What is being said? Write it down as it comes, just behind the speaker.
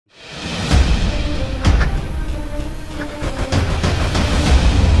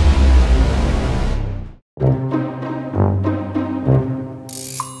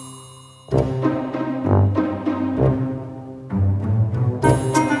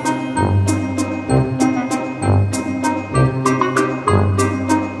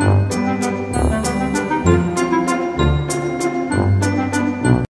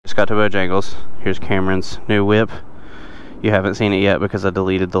to Bojangles. Here's Cameron's new whip. You haven't seen it yet because I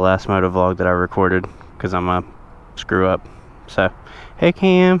deleted the last moto vlog that I recorded because I'm a screw up. So, hey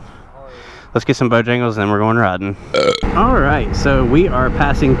Cam. Let's get some Bojangles and then we're going riding. Alright, so we are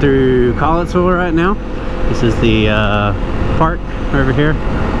passing through Collettsville right now. This is the park over here.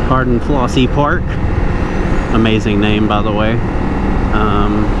 Hard and Flossy Park. Amazing name, by the way.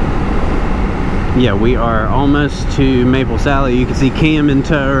 Yeah, we are almost to Maple Sally. You can see Cam in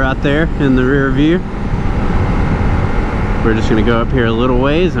tow right there in the rear view. We're just going to go up here a little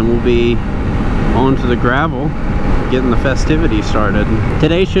ways and we'll be on to the gravel, getting the festivities started.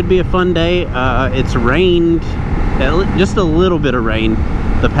 Today should be a fun day. It's rained, just a little bit of rain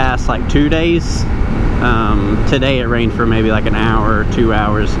the past like 2 days. Today it rained for maybe like an hour or 2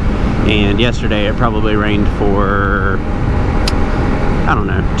 hours, and yesterday it probably rained for, I don't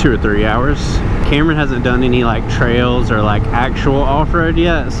know, 2 or 3 hours. Cameron hasn't done any like trails or like actual off-road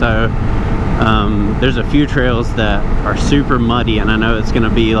yet, so there's a few trails that are super muddy, and I know it's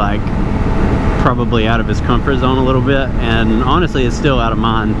gonna be like probably out of his comfort zone a little bit, and honestly it's still out of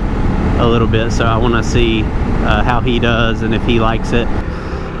mine a little bit, so I want to see how he does and if he likes it.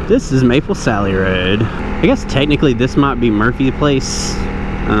 This is Maple Sally Road. I guess technically this might be Murphy Place.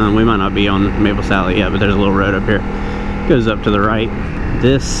 We might not be on Maple Sally yet, but there's a little road up here. It goes up to the right.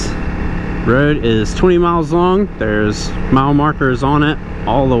 This road is 20 miles long. There's mile markers on it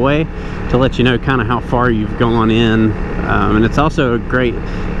all the way to let you know kind of how far you've gone in. And it's also a great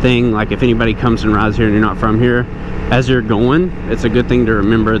thing, like if anybody comes and rides here and you're not from here, as you're going, it's a good thing to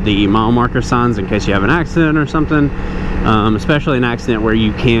remember the mile marker signs in case you have an accident or something. Especially an accident where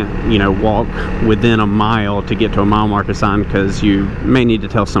you can't, you know, walk within a mile to get to a mile marker sign, because you may need to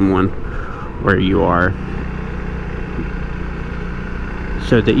tell someone where you are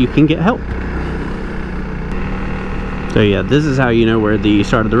so that you can get help. So yeah, this is how you know where the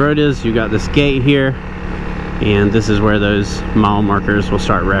start of the road is. You got this gate here, and this is where those mile markers will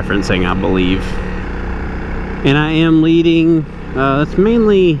start referencing, I believe. And I am leading. It's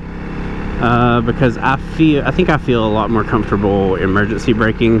mainly because I think I feel a lot more comfortable emergency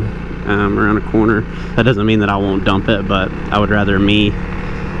braking around a corner. That doesn't mean that I won't dump it, but I would rather me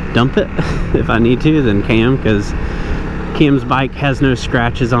dump it if I need to than Cam, because Cam's bike has no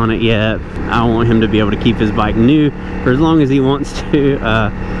scratches on it yet. I want him to be able to keep his bike new for as long as he wants to.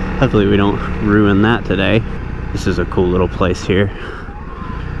 Hopefully we don't ruin that today. This is a cool little place here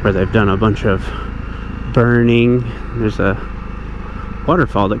where they've done a bunch of burning. There's a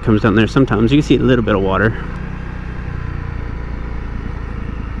waterfall that comes down there sometimes. You can see a little bit of water.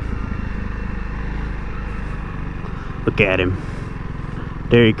 Look at him.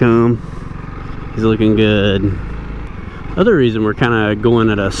 There he come. He's looking good. Other reason we're kind of going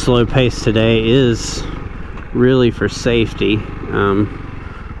at a slow pace today is really for safety.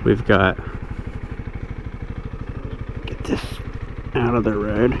 We've got, get this out of the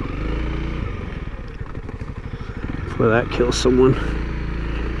road before that kills someone.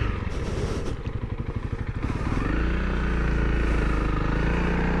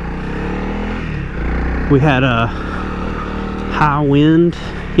 We had a high wind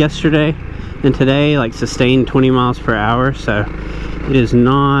yesterday and today, like sustained 20 miles per hour, so it is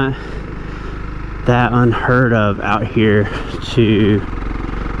not that unheard of out here to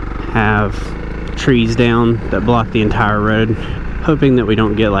have trees down that block the entire road. Hoping that we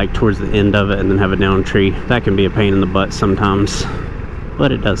don't get like towards the end of it and then have a downed tree. That can be a pain in the butt sometimes,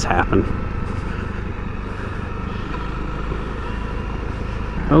 but it does happen.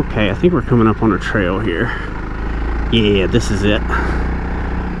 Okay, I think we're coming up on a trail here. Yeah, this is it.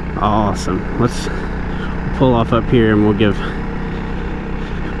 Awesome. Let's pull off up here and we'll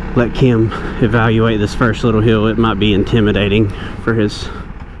let Kim evaluate this first little hill. It might be intimidating for his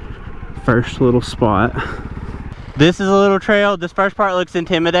first little spot. This is a little trail. This first part looks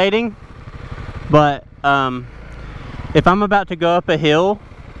intimidating, but if I'm about to go up a hill,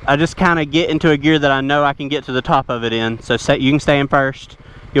 I just kind of get into a gear that I know I can get to the top of it in. So you can stay in first,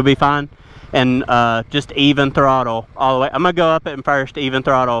 you'll be fine. And just even throttle all the way. I'm gonna go up it in first, even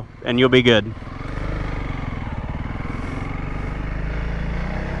throttle, and you'll be good.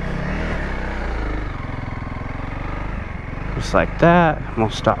 Just like that. I'm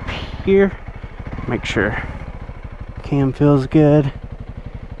gonna stop here, make sure Cam feels good.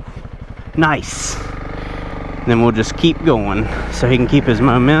 Nice. And then we'll just keep going so he can keep his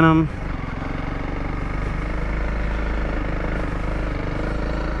momentum.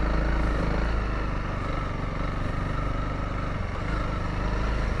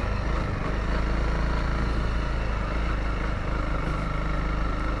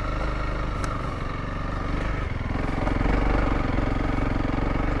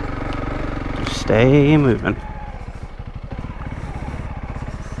 Stay moving.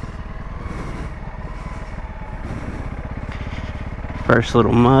 First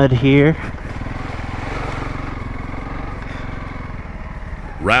little mud here.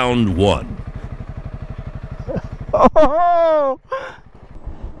 Round 1. Oh!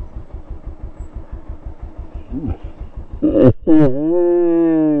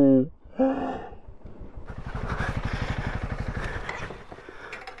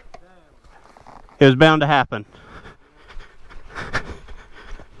 It was bound to happen.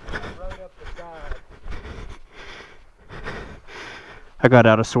 I got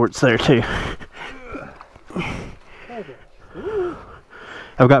out of sorts there too.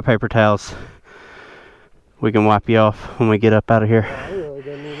 I've got paper towels. We can wipe you off when we get up out of here.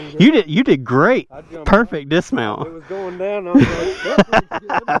 You did great. Perfect dismount. It was going down. I was like, that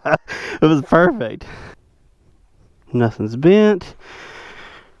looks good. It was perfect. Nothing's bent.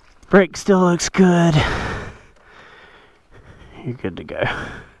 Brake still looks good. You're good to go.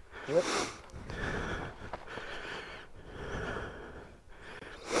 Yep.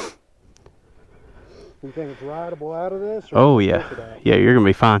 You think it's rideable out of this? Oh yeah. Yeah, you're gonna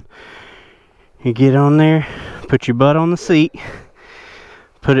be fine. You get on there, put your butt on the seat,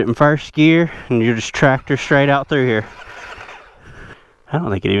 put it in first gear, and you just tractor straight out through here. I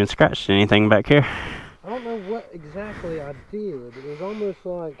don't think it even scratched anything back here. I don't know what exactly I did. It was almost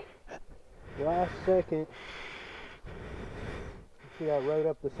like last second. See, I rode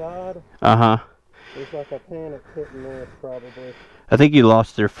up the side. Uh-huh. It's like I panicked hitting this, probably. I think you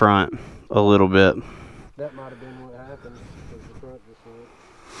lost your front a little bit. That might have been what happened, because the front just went.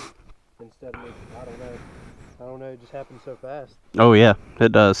 Instead of me, I don't know. I don't know, it just happened so fast. Oh yeah,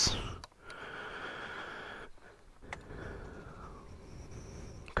 it does.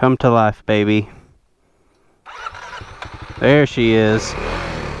 Come to life, baby. There she is.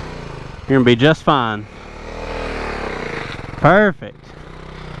 You're gonna be just fine. Perfect.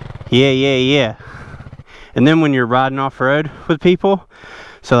 Yeah. And then when you're riding off-road with people,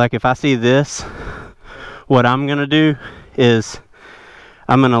 so like if I see this, what I'm gonna do is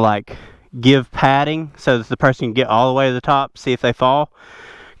I'm gonna like give padding so that the person can get all the way to the top, see if they fall,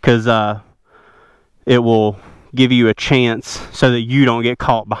 because it will give you a chance so that you don't get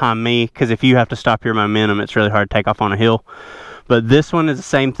caught behind me, because if you have to stop your momentum, it's really hard to take off on a hill. But this one is the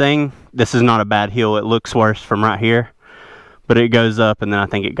same thing. This is not a bad hill. It looks worse from right here, but it goes up and then I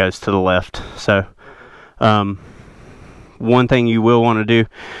think it goes to the left. So one thing you will want to do,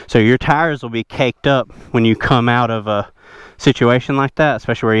 so your tires will be caked up when you come out of a situation like that,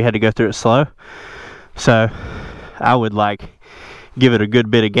 especially where you had to go through it slow. So I would like give it a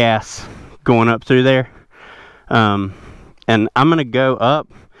good bit of gas going up through there. And I'm gonna go up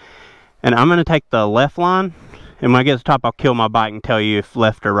and I'm gonna take the left line, and when I get to the top I'll kill my bike and tell you if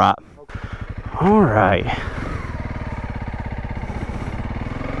left or right. All right.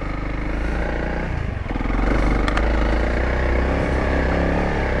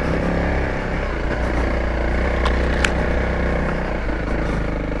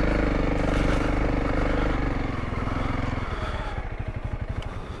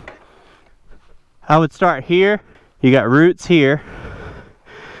 I would start here. You got roots here.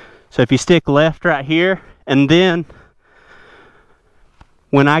 So if you stick left right here, and then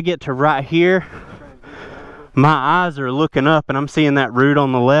when I get to right here, my eyes are looking up and I'm seeing that root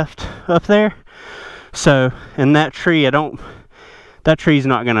on the left up there. So in that tree, that tree's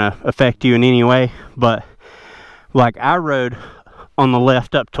not gonna affect you in any way, but like I rode on the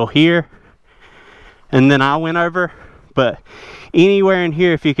left up till here and then I went over, but anywhere in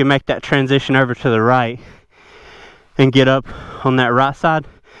here, if you can make that transition over to the right and get up on that right side,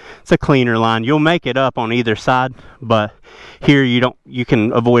 it's a cleaner line. You'll make it up on either side, but here you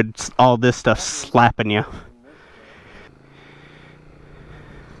can avoid all this stuff slapping you.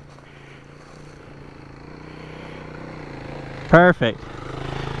 Perfect.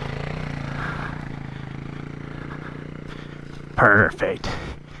 Perfect.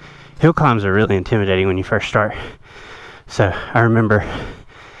 Hill climbs are really intimidating when you first start. So I remember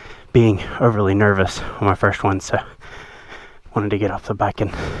being overly nervous on my first one, so wanted to get off the bike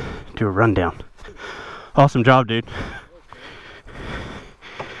and do a rundown. Awesome job, dude.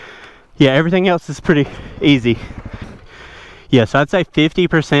 Yeah, everything else is pretty easy. Yeah, so I'd say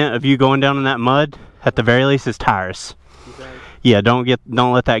 50% of you going down in that mud, at the very least, is tires. Okay. Yeah, don't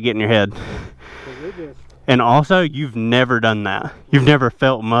let that get in your head. And also, you've never done that. You've never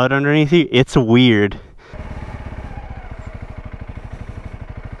felt mud underneath you. It's weird.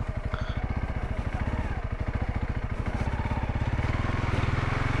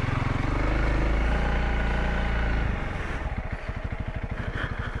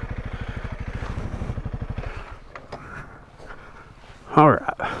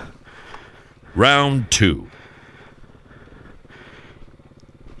 Round 2.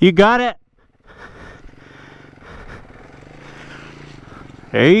 You got it.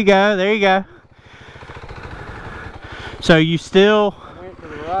 There you go. There you go. So you still,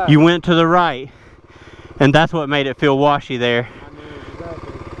 you went to the right, and that's what made it feel washy there. I mean,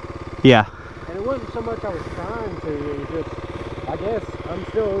 exactly. Yeah. And it wasn't so much I was trying to, it was just, I guess I'm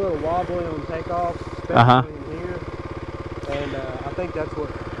still a little wobbly on takeoffs, especially in here. And I think that's what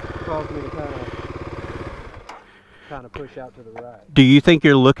caused me to kind of push out to the right. Do you think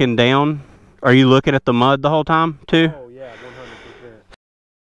you're looking down? Are you looking at the mud the whole time too? Oh yeah,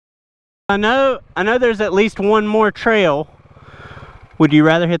 100%. I know there's at least one more trail. Would you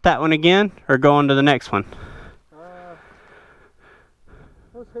rather hit that one again or go on to the next one?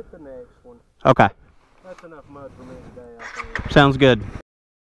 Let's hit the next one. Okay. That's enough mud for me today, I think. Sounds good.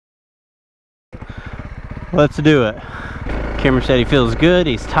 Let's do it. Cameron said he feels good.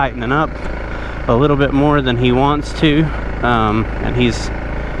 He's tightening up a little bit more than he wants to. And he's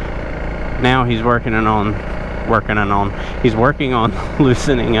working on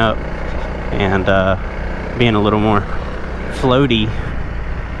loosening up and being a little more floaty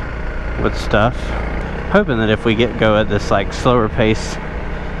with stuff. Hoping that if we go at this like slower pace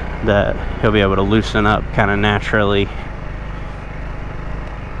that he'll be able to loosen up kind of naturally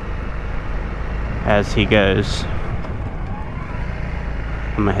as he goes.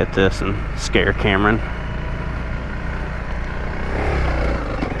 I'm gonna hit this and scare Cameron.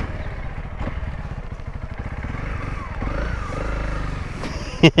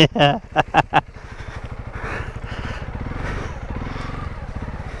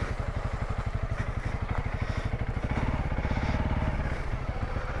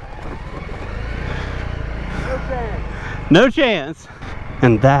 No chance.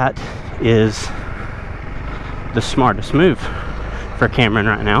 And that is the smartest move for Cameron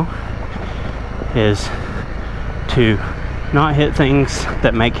right now, is to not hit things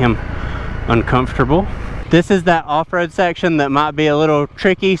that make him uncomfortable. This is that off-road section that might be a little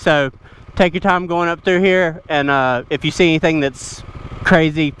tricky, so take your time going up through here, and if you see anything that's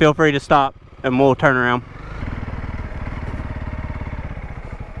crazy, feel free to stop and we'll turn around.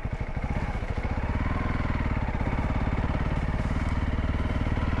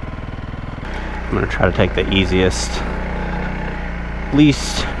 I'm going to try to take the easiest,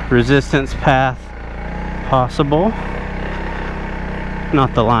 least resistance path possible.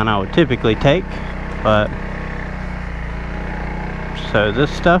 Not the line I would typically take, but so this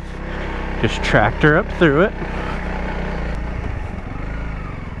stuff, just tractor up through it.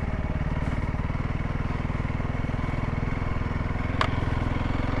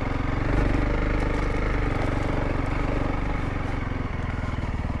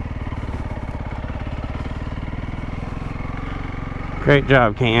 Great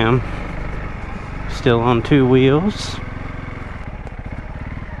job, Cam. Still on 2 wheels.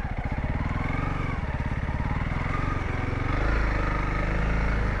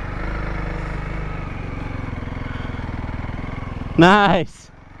 Nice.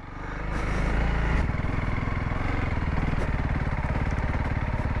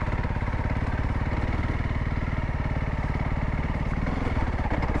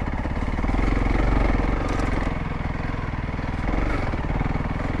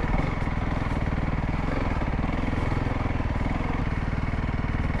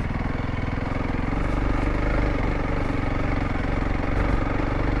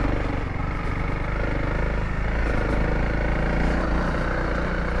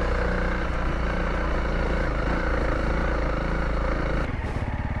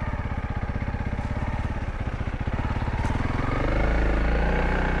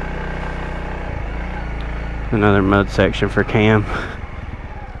 Another mud section for Cam.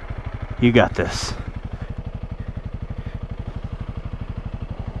 You got this.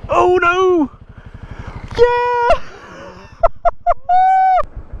 Oh no! Yeah!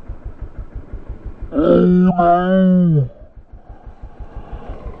 Oh my!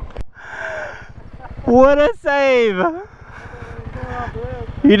 What a save!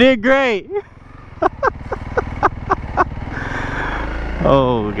 You did great!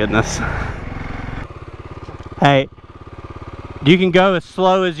 Oh goodness. Hey, you can go as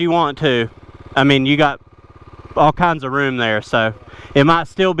slow as you want to. I mean, you got all kinds of room there, so it might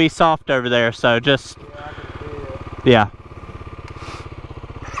still be soft over there, so just, yeah.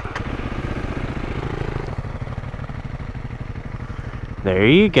 There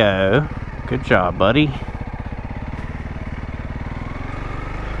you go. Good job, buddy.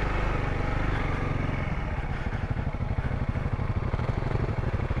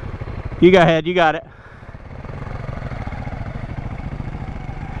 You go ahead, you got it.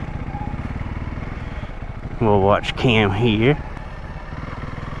 We'll watch Cam here.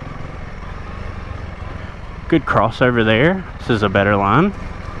 Good crossover there. This is a better line.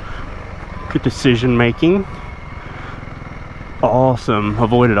 Good decision making. Awesome.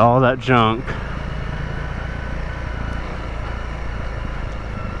 Avoided all that junk.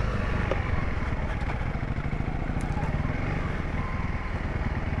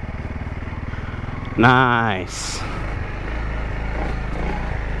 Nice.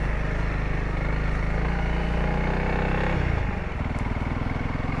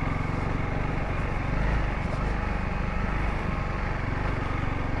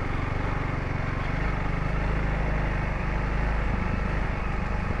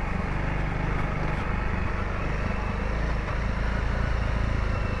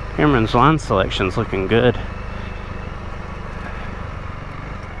 Cameron's line selection's looking good.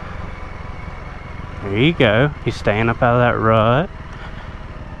 There you go. He's staying up out of that rut.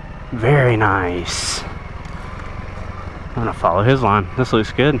 Very nice. I'm gonna follow his line. This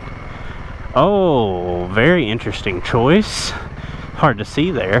looks good. Oh, very interesting choice. Hard to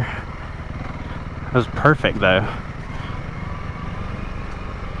see there. That was perfect though.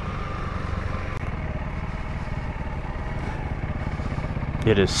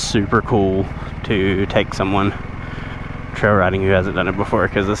 It is super cool to take someone trail riding who hasn't done it before,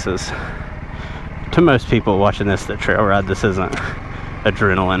 because this is, to most people watching this that trail ride, this isn't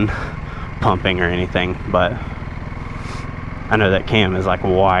adrenaline pumping or anything, but I know that Cam is like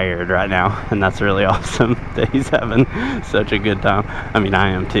wired right now, and that's really awesome that he's having such a good time. I mean, I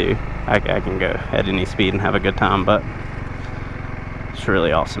am too. I can go at any speed and have a good time, but it's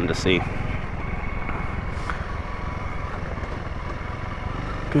really awesome to see.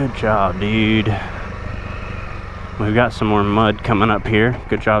 Good job, dude. We've got some more mud coming up here.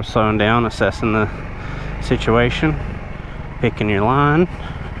 Good job slowing down, assessing the situation, picking your line.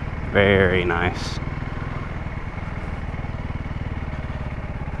 Very nice.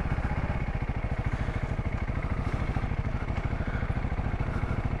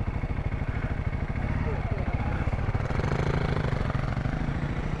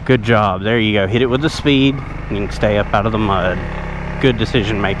 Good job. There you go. Hit it with the speed. You can stay up out of the mud. Good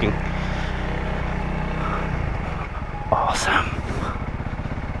decision making. Awesome.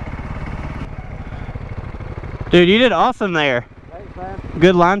 Dude, you did awesome there. Thanks, man.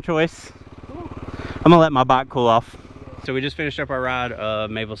 Good line choice. I'm gonna let my bike cool off. So we just finished up our ride.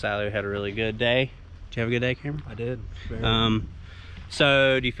 Maple Sally had a really good day. Did you have a good day, Cameron? I did.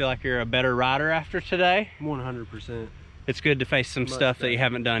 So do you feel like you're a better rider after today? 100%. It's good to face some stuff that you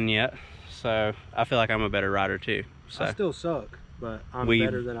haven't done yet. So I feel like I'm a better rider too. So I still suck, but I'm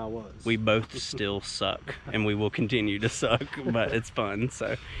better than I was. We both still suck, and we will continue to suck, but it's fun.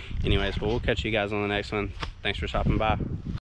 So anyways, we'll catch you guys on the next one. Thanks for stopping by.